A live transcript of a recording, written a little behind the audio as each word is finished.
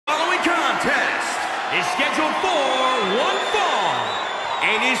is scheduled for one fall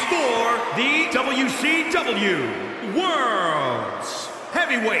and is for the WCW World's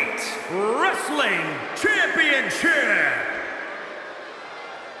Heavyweight Wrestling Championship.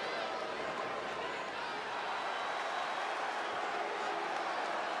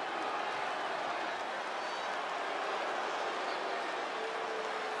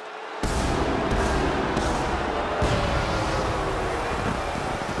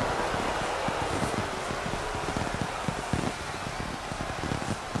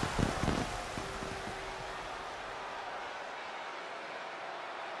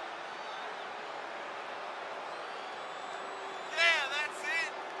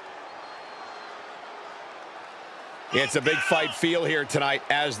 It's a big fight feel here tonight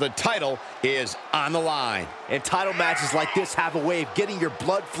as the title is on the line. And title matches like this have a way of getting your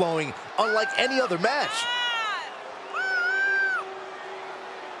blood flowing unlike any other match.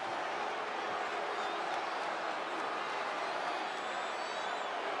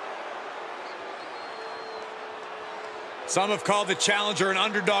 Some have called the challenger an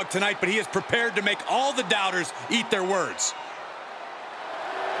underdog tonight, but he is prepared to make all the doubters eat their words.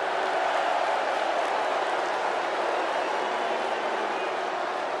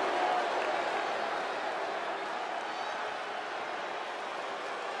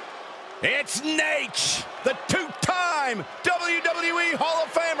 It's Nate, the two-time WWE Hall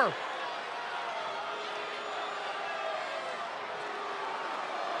of Famer.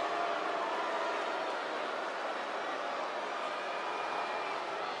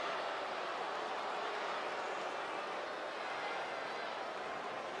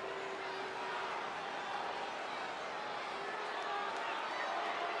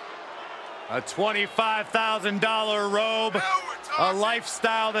 A $25,000 robe, a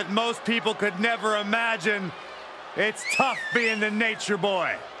lifestyle that most people could never imagine. It's tough being the Nature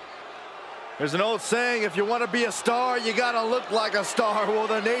Boy. There's an old saying, if you want to be a star, you gotta look like a star. Well,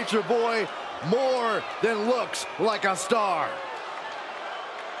 the Nature Boy more than looks like a star.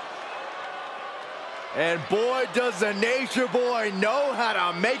 And boy, does the Nature Boy know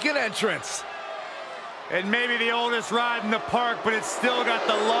how to make an entrance. It may be the oldest ride in the park, but it's still got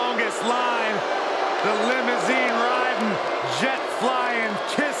the longest line. The limousine riding, jet flying,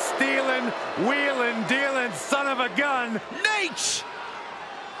 kiss stealing, wheeling, dealing, son of a gun, Nate!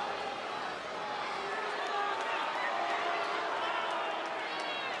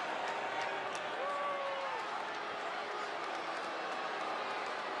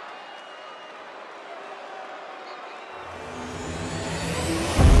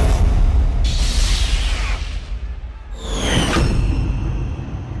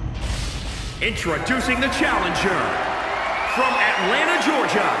 Introducing the challenger from Atlanta,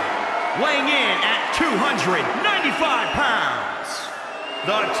 Georgia, weighing in at 295 pounds,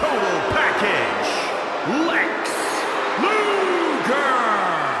 the total package, Lex Luger.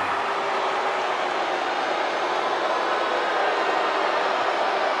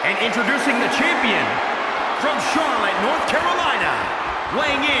 And introducing the champion from Charlotte, North Carolina,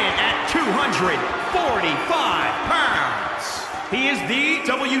 weighing in at 245 pounds. He is the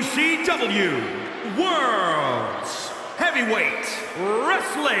WCW World's Heavyweight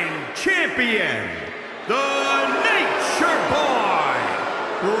Wrestling Champion, the Nature Boy,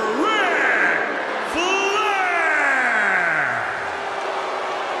 Ric Flair.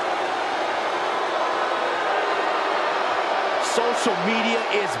 Social media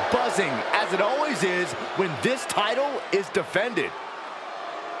is buzzing, as it always is when this title is defended.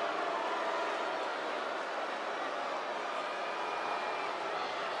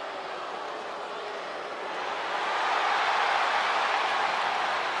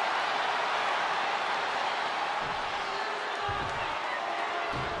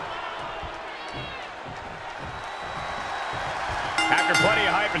 After plenty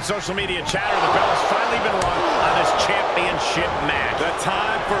of hype and social media chatter, the bell has finally been rung on this championship match. The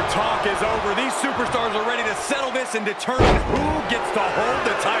time for talk is over. These superstars are ready to settle this and determine who gets to hold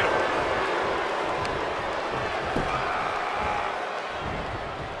the title.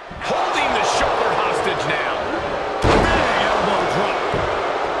 Holding the shoulder hostage now. Big elbow drop.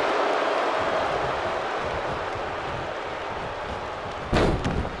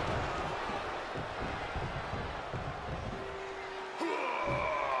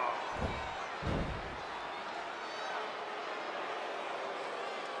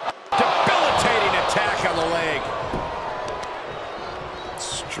 Debilitating attack on the leg.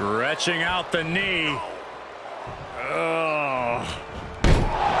 Stretching out the knee. Oh.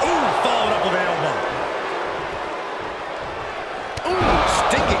 Ooh, followed up with an elbow. Ooh,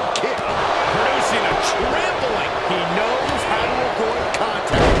 stinging kick. Producing a trampling. He knows how to avoid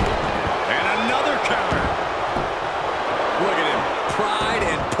contact. And another count.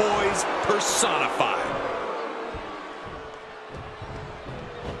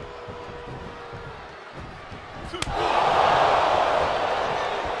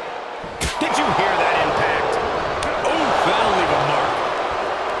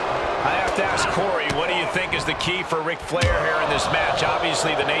 think is the key for Ric Flair here in this match?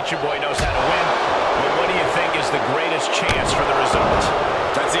 Obviously, the Nature Boy knows how to win, but what do you think is the greatest chance for the result?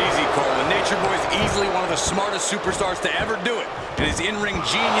 That's easy, Cole. The Nature Boy is easily one of the smartest superstars to ever do it, and his in-ring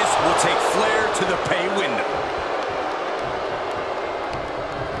genius will take Flair to the pay window.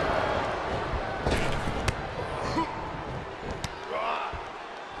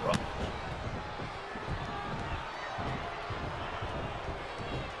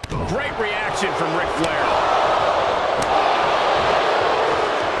 Great reaction from Ric Flair.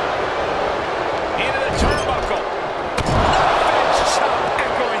 Into the turnbuckle. Fence chop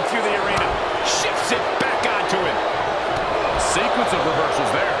echoing through the arena. Shifts it back onto him. Sequence of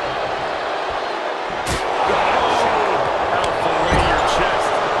reversals there. That'll fillet your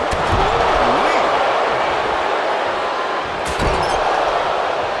chest.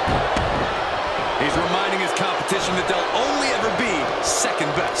 He's reminding his competition that they'll only ever be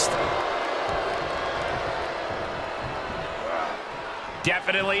second best.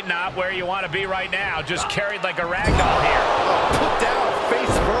 Definitely not where you want to be right now. Just carried like a rag doll here. Put down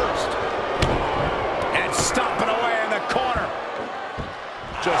face first. And stomping away in the corner.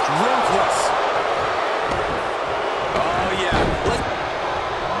 Just ruthless. Oh, yeah.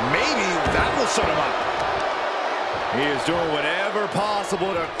 Maybe that will shut him up. He is doing whatever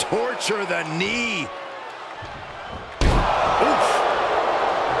possible to torture the knee. Oof.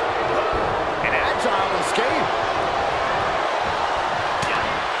 An agile escape.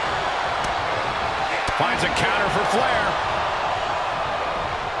 Finds a counter for Flair.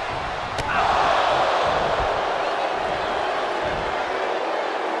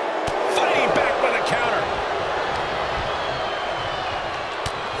 Fighting back with a counter.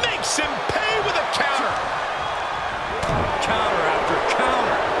 Makes him pay with a counter. Counter after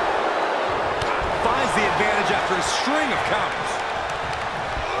counter. Finds the advantage after a string of counters.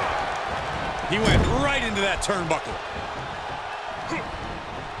 He went right into that turnbuckle.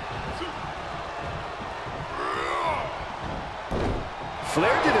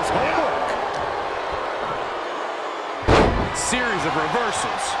 Flair did his homework. Series of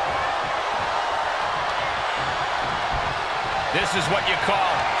reversals. This is what you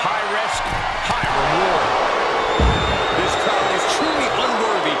call high risk, high reward. This crowd is truly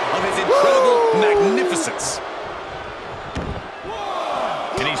unworthy of his incredible magnificence.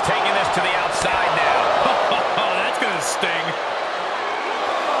 And he's taking this to the outside now. Oh, that's gonna sting.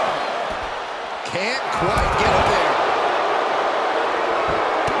 Can't quite get it there.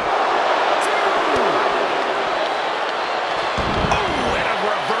 Oh, and a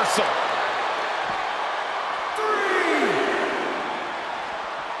reversal.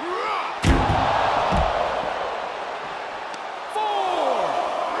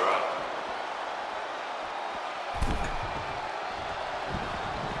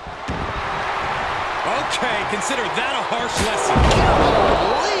 Okay, consider that a harsh lesson.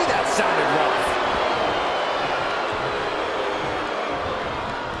 Golly, that sounded rough.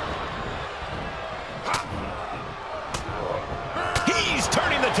 He's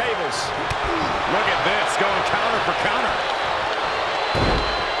turning the tables. Look at this, going counter for counter.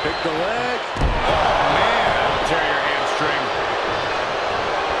 Pick the leg. Oh, man, that'll tear your hamstring.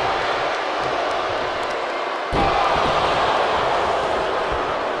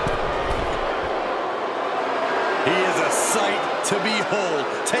 He is a sight to behold.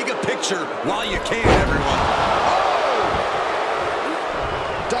 Take a picture while you can, everyone.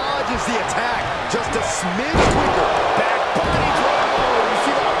 Dodges the attack. Just a smidge quicker. Back body drop. Oh, you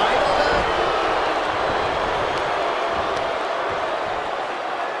see the height on that?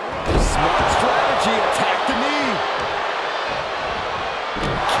 Smart strategy. Attack the knee.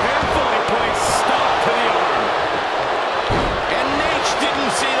 Carefully placed stop to the arm. And Nate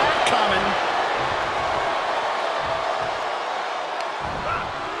didn't see that coming.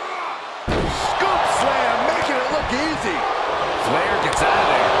 Scoop slam, making it look easy. Flair gets out of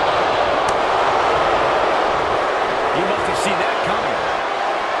there. He must have seen that coming.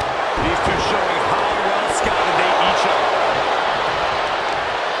 These two showing how well scouted they each are.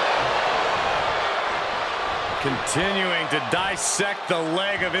 Continuing to dissect the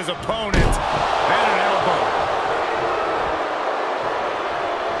leg of his opponent. And an elbow.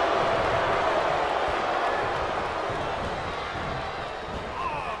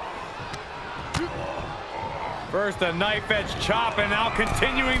 First a knife edge chop, and now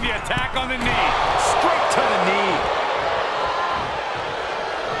continuing the attack on the knee. Straight to the knee.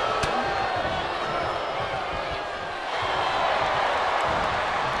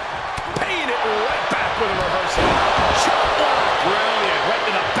 Paying it right back with a reversal. Chop block. Brilliant. Right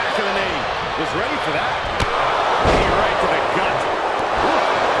to the back of the knee. Was ready for that. Knee right to the gut. Ooh,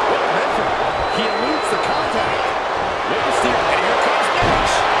 what measure? He eludes the contact.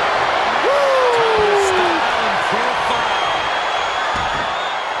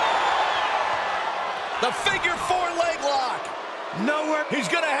 The figure 4 leg lock. Nowhere. He's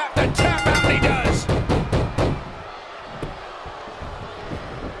going to have to tap out, and he does.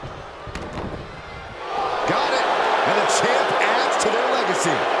 Got it. And the champ adds to their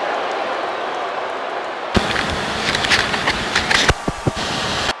legacy.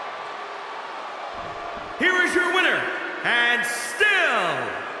 Here is your winner, and still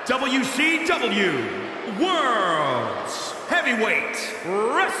WCW World's Heavyweight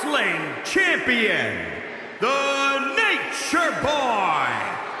Wrestling Champion, the Nature Boy,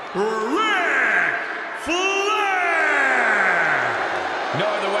 Ric Flair! No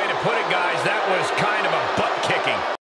other way to put it, guys. That was kind of a butt-kicking.